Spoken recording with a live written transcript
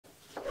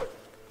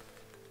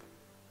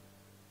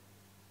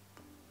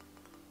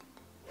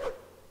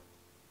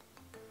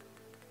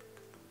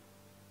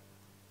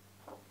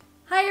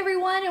Hi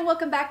everyone and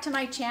welcome back to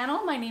my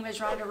channel. My name is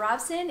Rhonda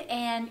Robson,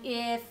 and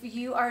if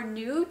you are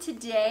new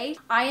today,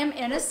 I am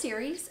in a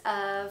series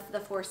of the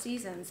 4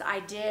 seasons. I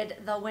did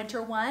the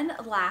winter one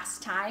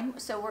last time,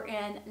 so we're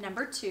in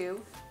number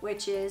 2,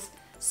 which is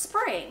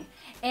spring.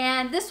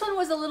 And this one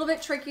was a little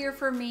bit trickier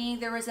for me.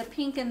 There was a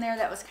pink in there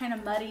that was kind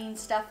of muddying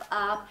stuff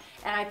up,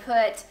 and I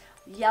put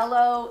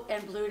yellow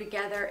and blue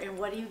together, and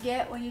what do you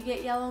get when you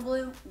get yellow and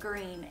blue?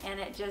 Green, and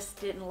it just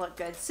didn't look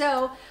good.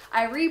 So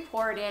I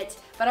re-poured it,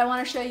 but I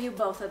want to show you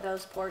both of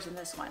those pours in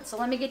this one. So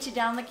let me get you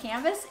down the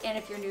canvas, and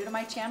if you're new to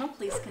my channel,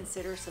 please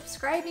consider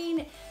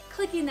subscribing,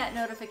 clicking that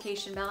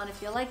notification bell, and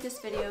if you like this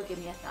video, give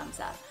me a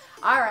thumbs up.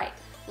 All right,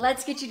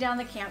 let's get you down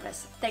the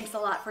canvas. Thanks a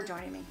lot for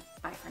joining me.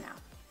 Bye for now.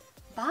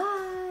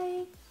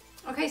 Bye.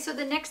 Okay, so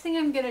the next thing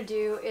I'm gonna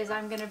do is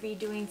I'm gonna be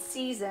doing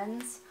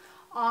seasons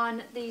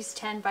on these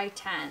 10 by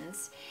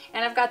 10s,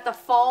 and I've got the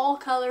fall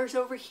colors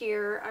over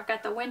here, I've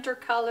got the winter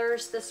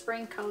colors, the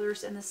spring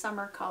colors, and the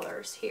summer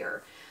colors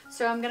here.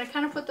 So I'm going to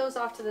kind of put those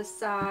off to the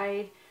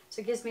side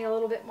so it gives me a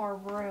little bit more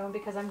room,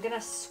 because I'm going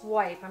to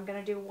swipe. I'm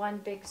going to do one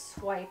big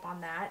swipe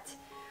on that,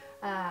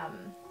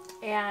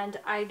 and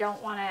I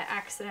don't want to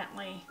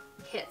accidentally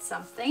hit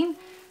something.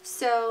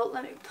 So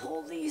let me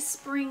pull these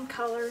spring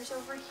colors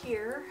over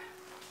here.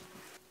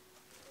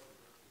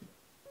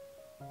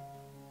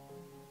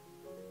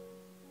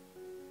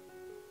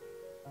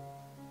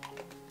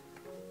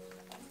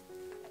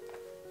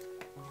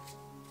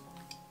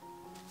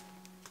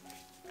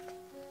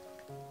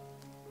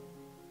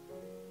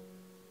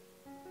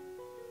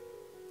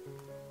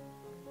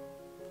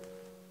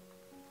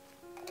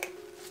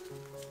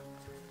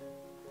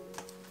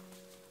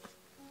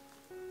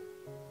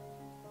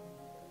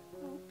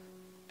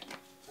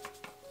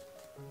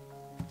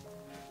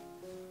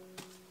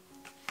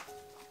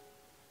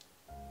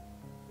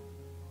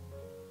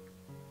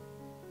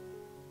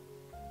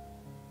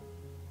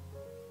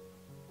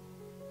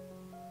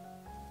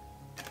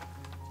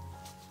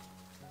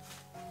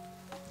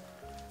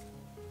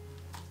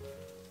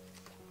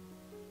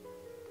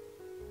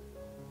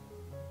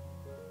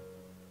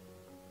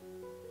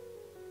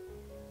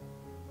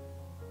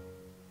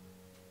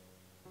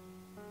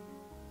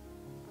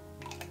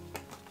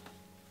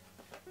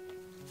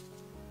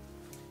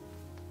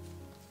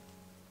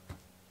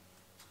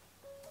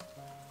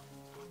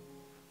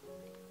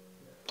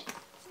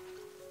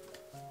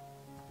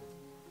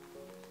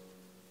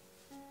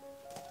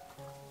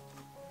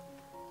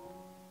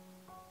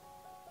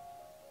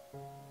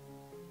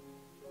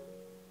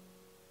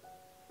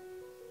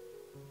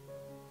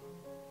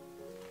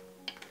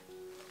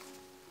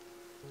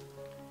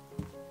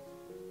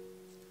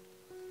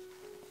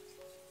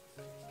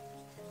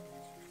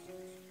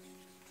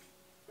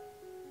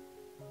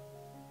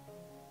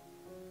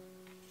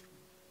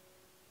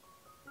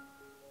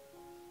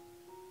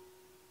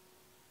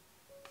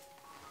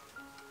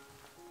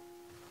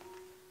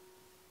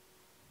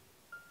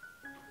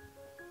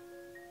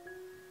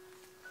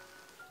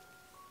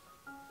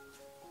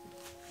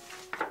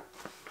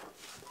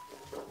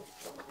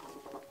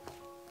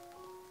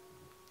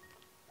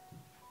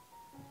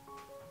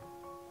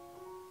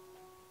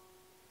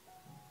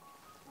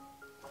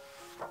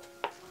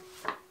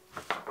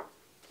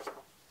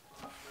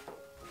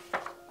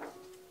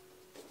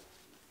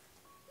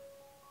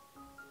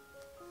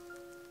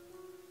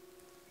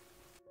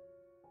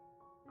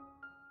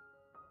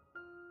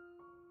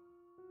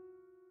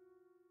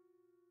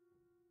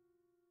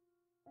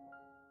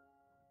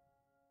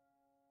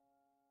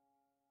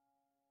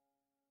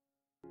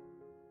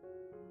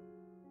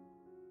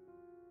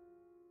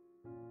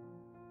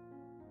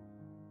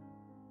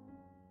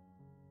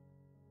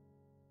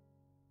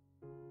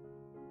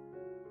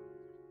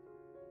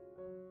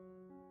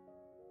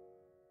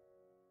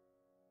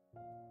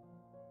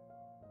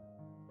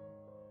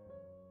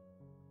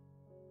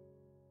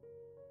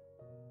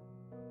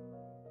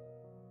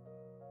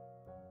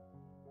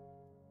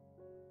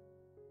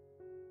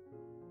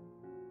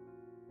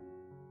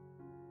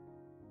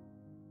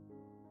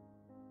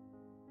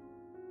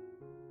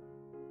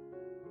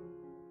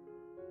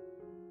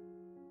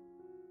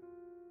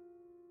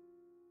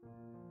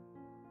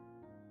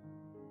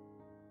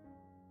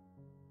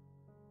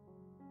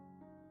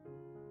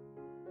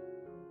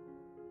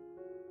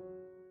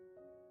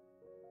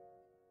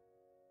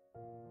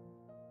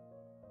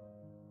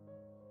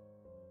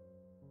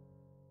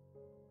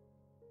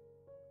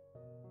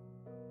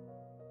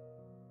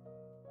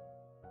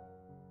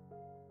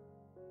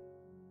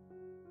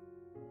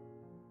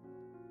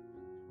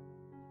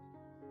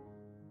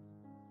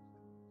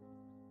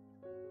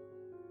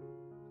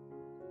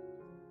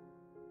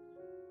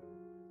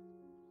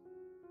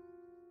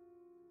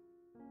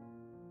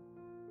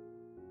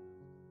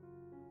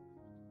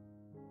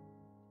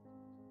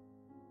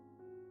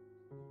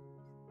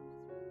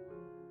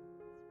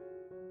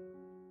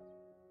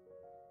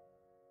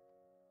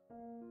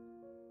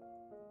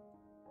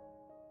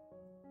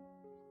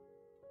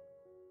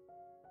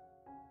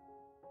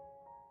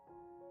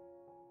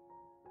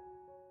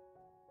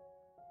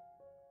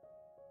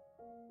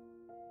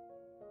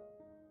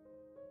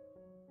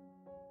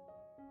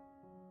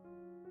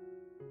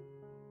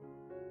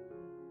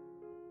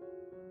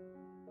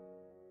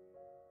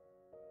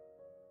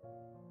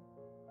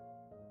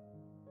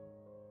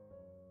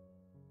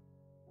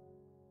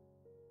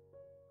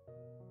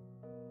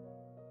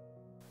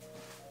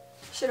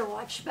 should have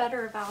watched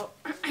better about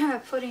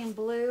putting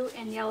blue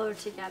and yellow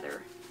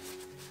together.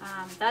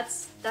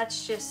 That's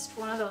just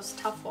one of those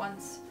tough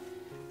ones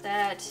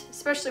that,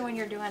 especially when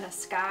you're doing a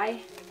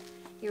sky,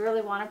 you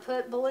really want to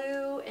put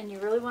blue and you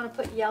really want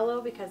to put yellow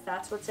because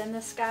that's what's in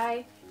the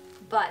sky,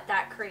 but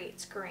that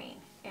creates green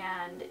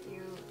and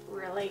you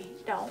really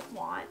don't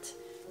want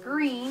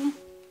green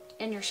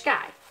in your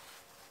sky.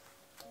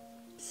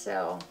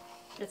 So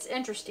it's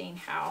interesting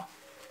how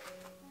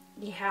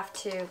you have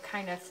to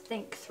kind of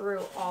think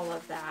through all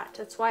of that.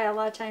 That's why a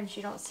lot of times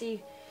you don't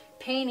see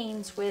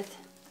paintings with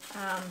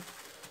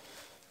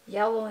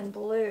yellow and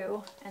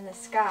blue in the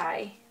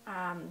sky.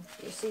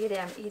 You see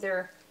them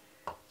either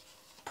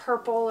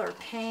purple or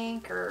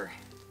pink or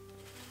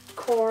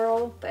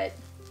coral, but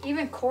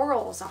even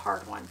coral is a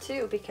hard one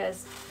too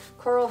because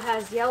coral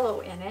has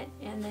yellow in it,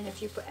 and then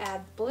if you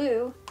add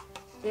blue,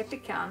 it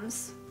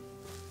becomes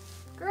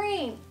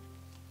green.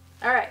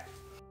 All right.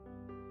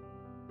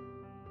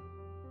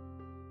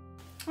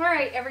 All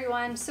right,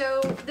 everyone, so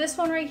this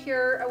one right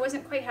here I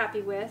wasn't quite happy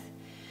with.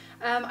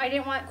 I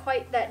didn't want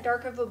quite that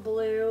dark of a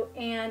blue,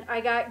 and I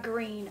got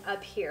green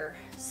up here.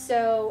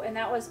 So, and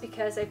that was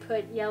because I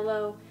put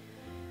yellow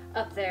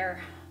up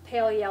there,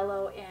 pale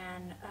yellow,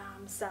 and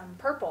some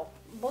purple,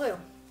 blue.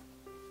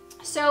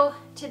 So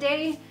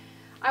today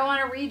I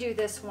want to redo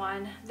this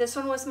one. This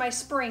one was my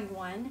spring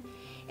one.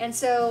 And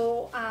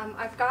so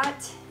I've got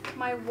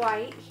my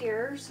white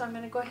here, so I'm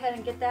going to go ahead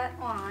and get that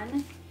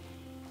on.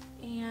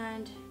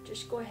 And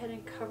just go ahead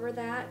and cover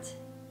that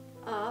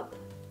up.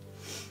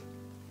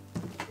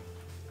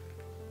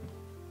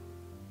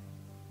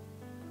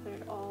 Put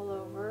it all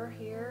over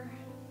here.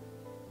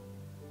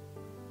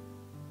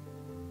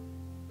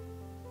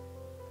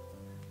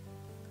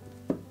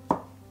 I've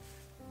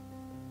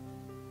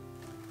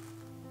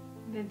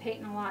been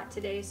painting a lot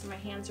today, so my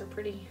hands are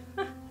pretty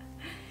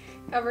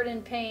covered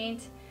in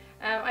paint.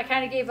 I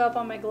kind of gave up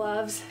on my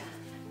gloves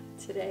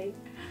today.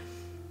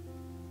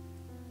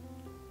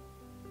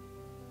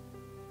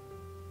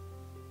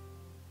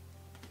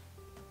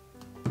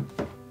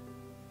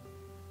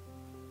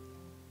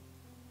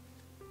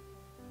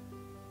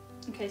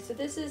 Okay, so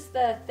this is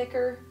the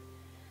thicker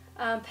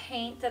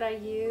paint that I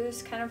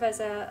use kind of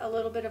as a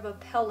little bit of a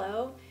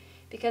pillow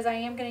because I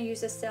am going to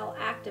use a Cell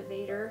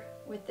Activator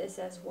with this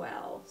as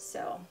well.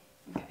 So,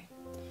 okay,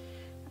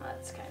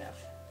 let's kind of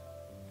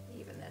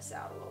even this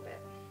out a little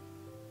bit.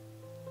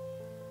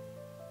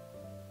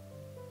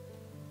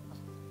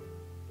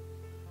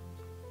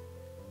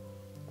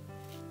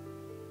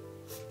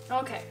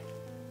 Okay,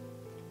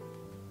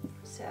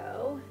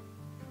 so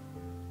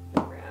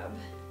get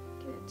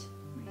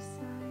my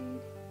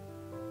side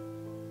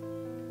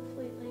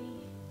completely.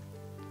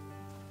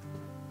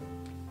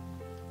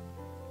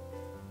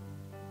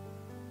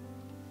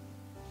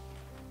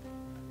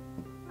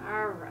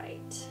 All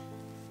right.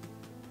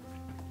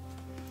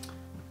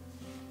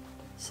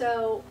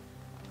 So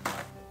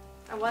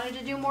I wanted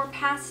to do more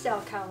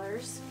pastel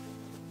colors,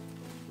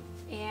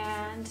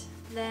 and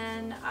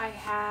then I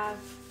have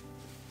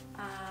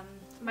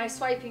my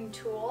swiping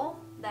tool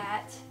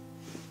that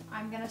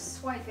I'm going to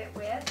swipe it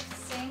with,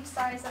 same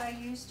size that I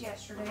used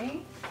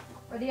yesterday,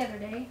 or the other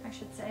day, I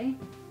should say.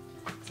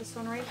 It's this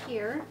one right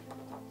here.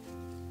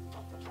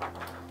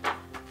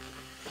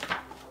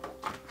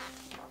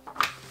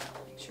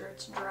 Make sure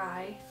it's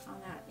dry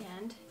on that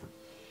end.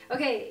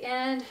 Okay,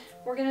 and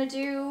we're going to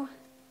do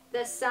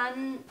the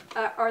sun,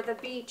 or the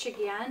beach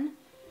again.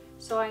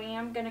 So I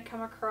am going to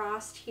come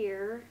across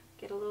here,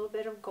 get a little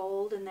bit of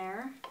gold in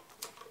there.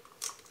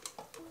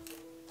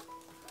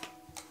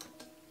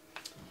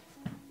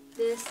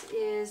 This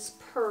is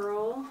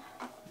pearl.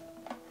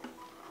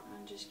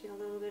 I'll just get a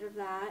little bit of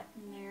that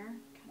in there.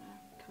 Kind of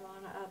come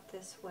on up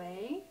this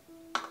way.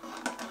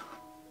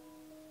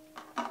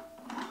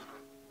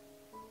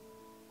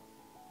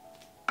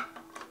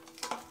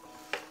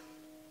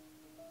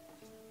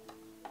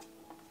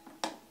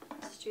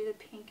 Let's do the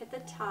pink at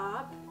the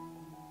top.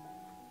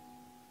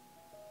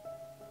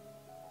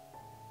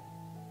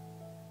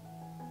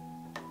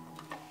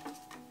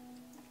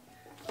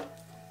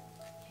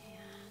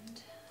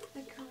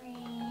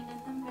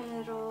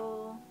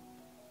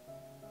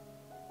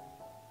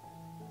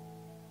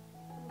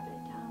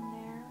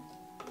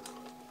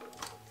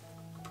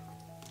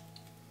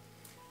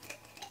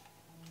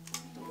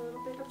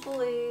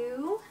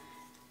 Blue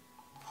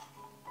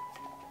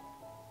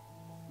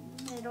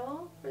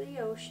middle for the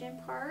ocean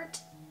part,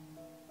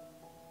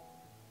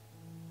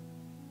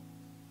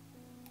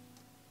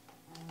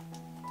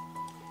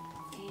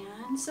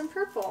 and some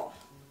purple.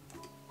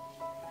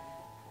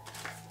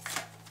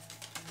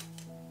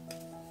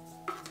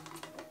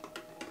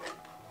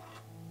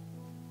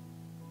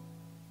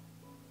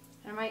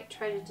 I might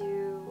try to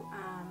do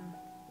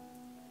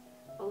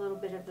a little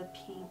bit of the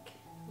pink,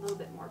 a little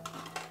bit more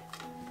pink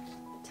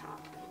at the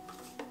top.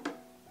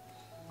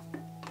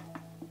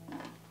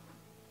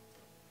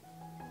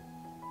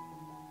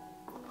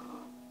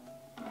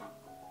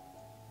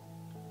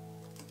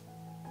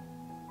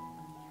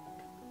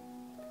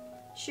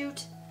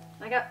 Shoot,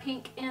 I got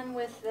pink in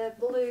with the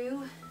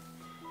blue.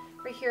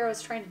 Right here I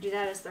was trying to do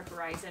that as the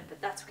horizon,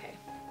 but that's okay.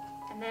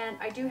 And then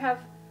I do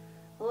have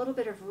a little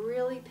bit of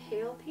really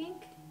pale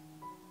pink.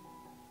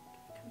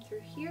 Come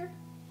through here.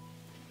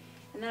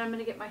 And then I'm going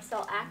to get my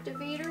Cell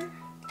Activator,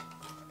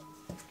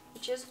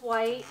 which is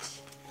white.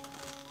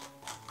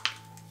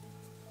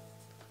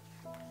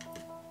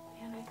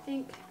 And I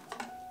think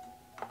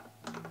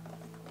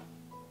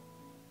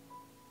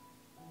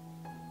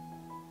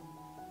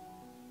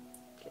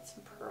get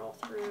some pearl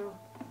through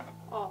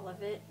all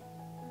of it.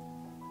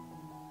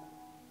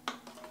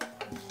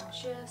 And then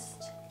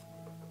just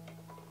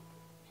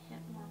a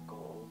hint more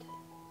gold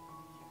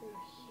through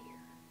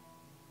here.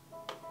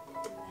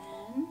 And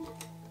then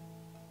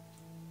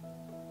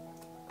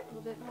a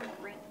little bit more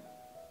green.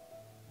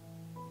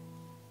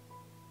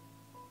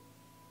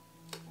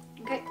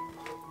 Okay,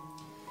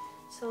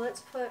 so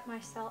let's put my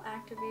Cell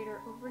Activator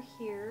over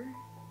here.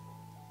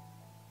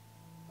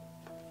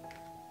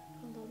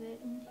 A little bit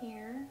in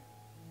here.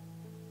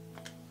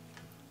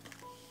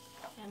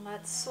 And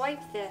let's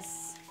swipe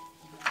this.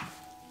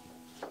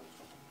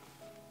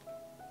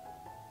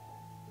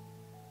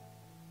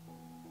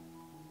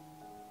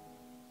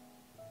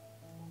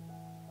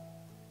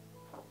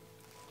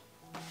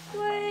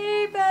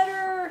 Way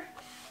better.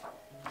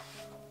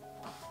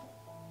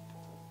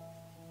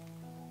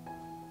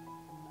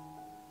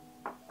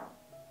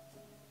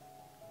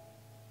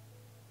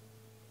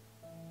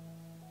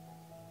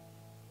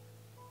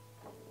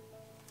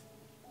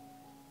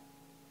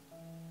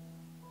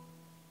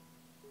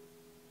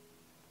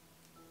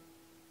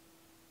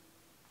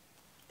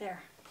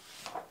 There.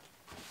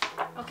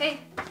 Okay.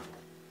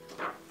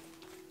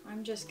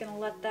 I'm just gonna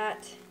let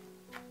that,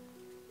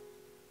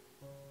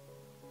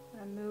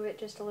 move it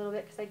just a little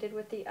bit because I did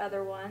with the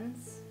other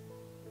ones.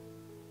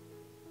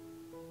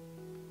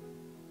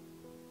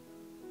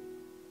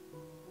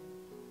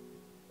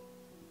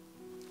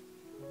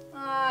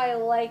 I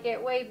like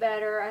it way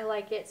better. I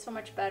like it so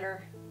much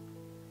better.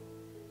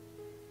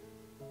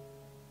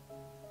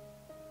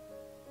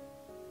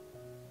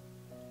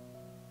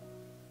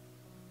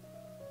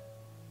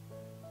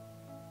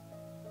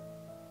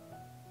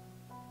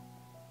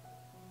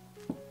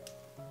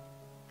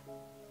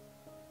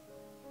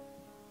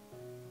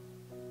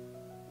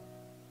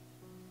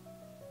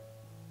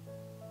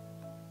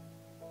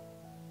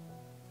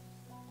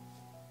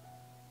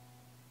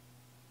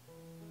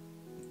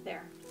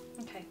 There.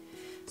 Okay.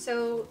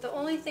 So the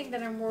only thing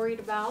that I'm worried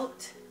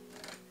about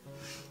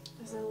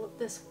is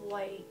this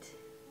white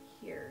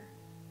here.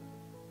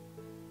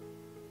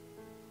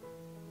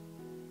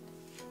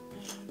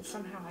 And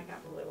somehow I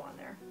got blue on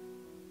there.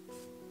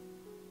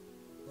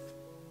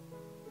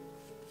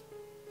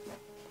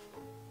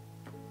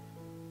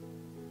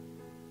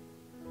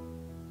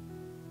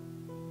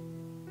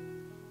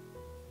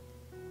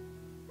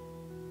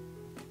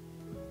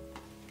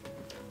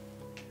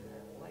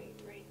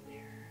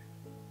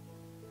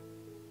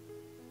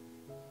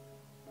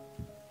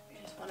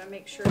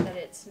 Make sure that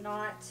it's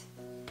not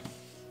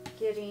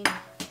getting,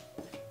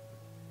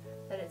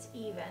 that it's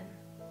even.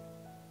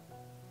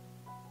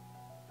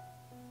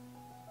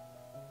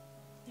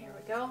 There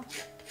we go.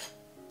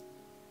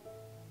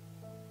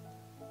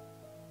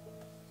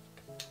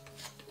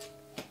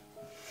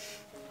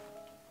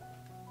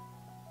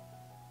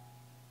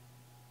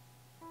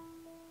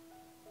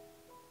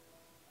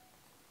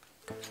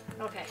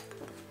 Okay.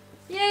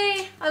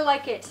 Yay! I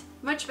like it.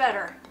 Much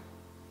better.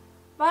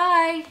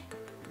 Bye!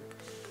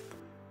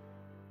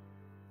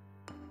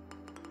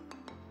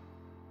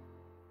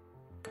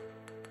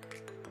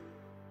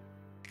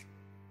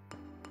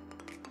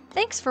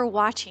 Thanks for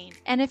watching,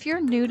 and if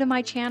you're new to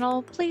my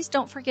channel, please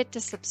don't forget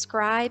to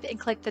subscribe and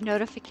click the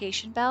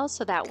notification bell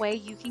so that way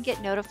you can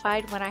get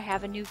notified when I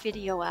have a new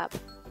video up.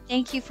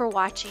 Thank you for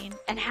watching,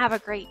 and have a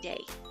great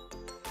day.